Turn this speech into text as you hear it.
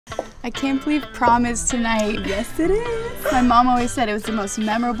I can't believe prom is tonight. Yes, it is. My mom always said it was the most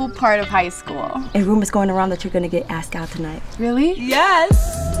memorable part of high school. And rumors going around that you're gonna get asked out tonight. Really? Yes.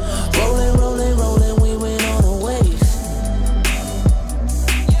 Rolling, rolling, rolling, we went on a wave.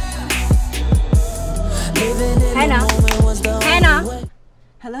 Hannah. Hannah.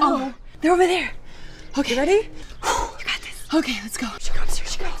 Hello. Oh, they're over there. Okay. You ready? You got this. Okay, let's go. She comes, here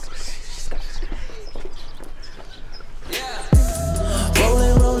she goes.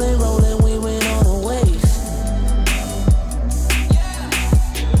 Rolling, rolling, rolling, we went on a wave.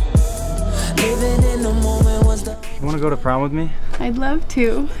 Living in the moment was the. You want to go to prom with me? I'd love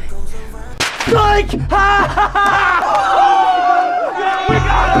to. Psych! We got it!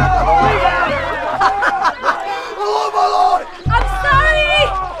 Oh my lord! I'm sorry!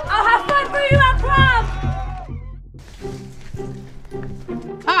 I'll have fun for you at prom!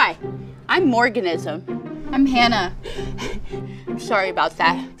 Hi, I'm Morganism. I'm Hannah. I'm sorry about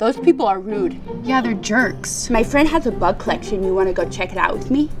that. Those people are rude. Yeah, they're jerks. My friend has a bug collection. You want to go check it out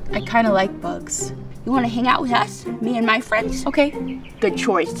with me? I kind of like bugs. You want to hang out with us? Me and my friends? Okay. Good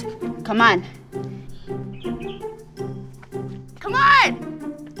choice. Come on. Come on!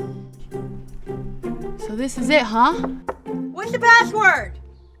 So this is it, huh? What's the password?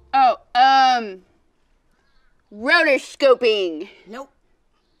 Oh, rotoscoping. Nope.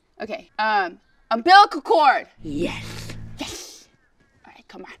 Okay, umbilical cord. Yes. Yes. All right,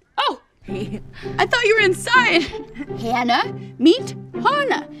 come on. Oh, I thought you were inside. Hannah, meet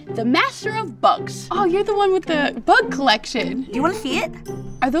Hannah, the master of bugs. Oh, you're the one with the bug collection. Do you want to see it?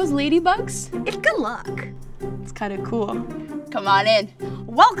 Are those ladybugs? It's good luck. It's kind of cool. Come on in.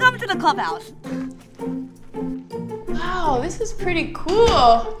 Welcome to the clubhouse. Wow, this is pretty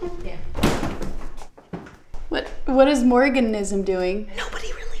cool. Yeah. What is Morganism doing?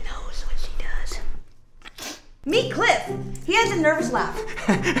 Nobody really knows what she does. Meet Cliff. He has a nervous laugh.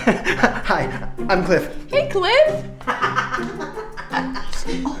 Hi, I'm Cliff. Hey, Cliff.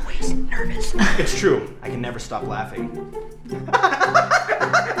 Always nervous. It's true. I can never stop laughing.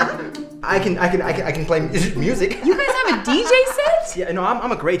 I can play music. You guys have a DJ set? Yeah, no,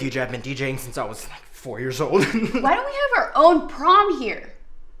 I'm a great DJ. I've been DJing since I was like 4 years old. Why don't we have our own prom here?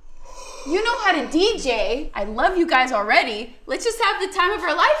 You know how to DJ. I love you guys already. Let's just have the time of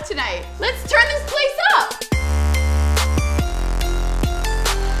our life tonight. Let's turn this place up.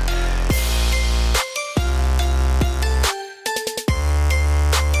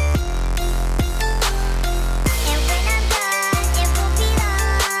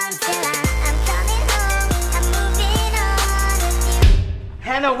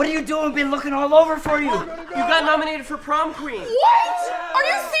 Hannah, what are you doing? Been looking all over for you. You got nominated for prom queen. What? Are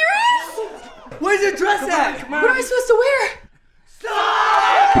you serious? Where's your dress at? What am I supposed to wear?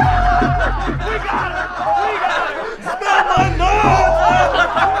 Stop! We got her! We got her! Stop my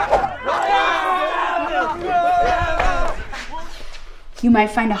nose! You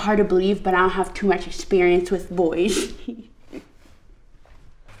might find it hard to believe, but I don't have too much experience with boys.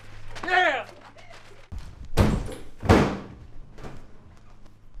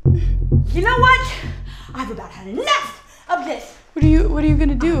 You know what? I've about had enough of this. What are you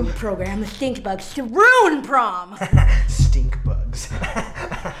gonna do? Program the stink bugs to ruin prom. Stink bugs.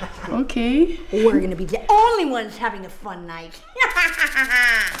 Okay. We're gonna be the only ones having a fun night.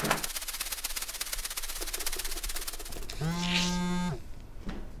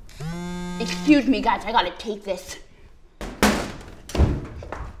 Excuse me, guys, I gotta take this.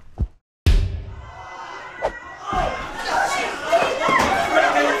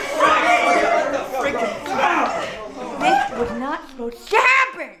 This was not supposed to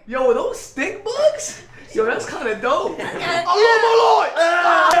happen. Yo, are those stink bugs? Yo, that's kind of dope.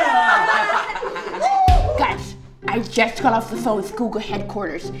 Guys, I just got off the phone with Google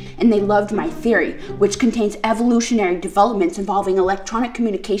headquarters, and they loved my theory, which contains evolutionary developments involving electronic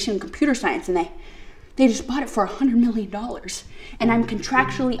communication and computer science, and they just bought it for $100 million. And I'm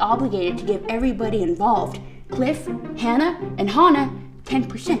contractually obligated to give everybody involved, Cliff, Hannah, and Hannah,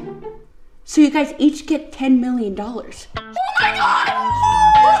 10%. So you guys each get $10 million. Oh my God!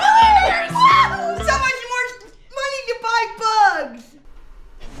 We're millionaires! So much more money to buy bugs.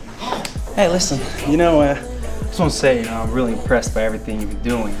 Hey, listen, I just want to say, I'm really impressed by everything you've been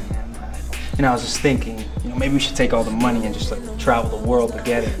doing. And, I was just thinking, maybe we should take all the money and just travel the world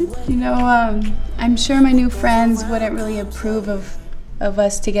together. I'm sure my new friends wouldn't really approve of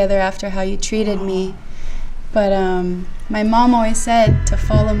us together after how you treated me. But my mom always said to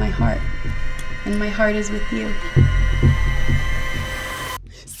follow my heart. And my heart is with you.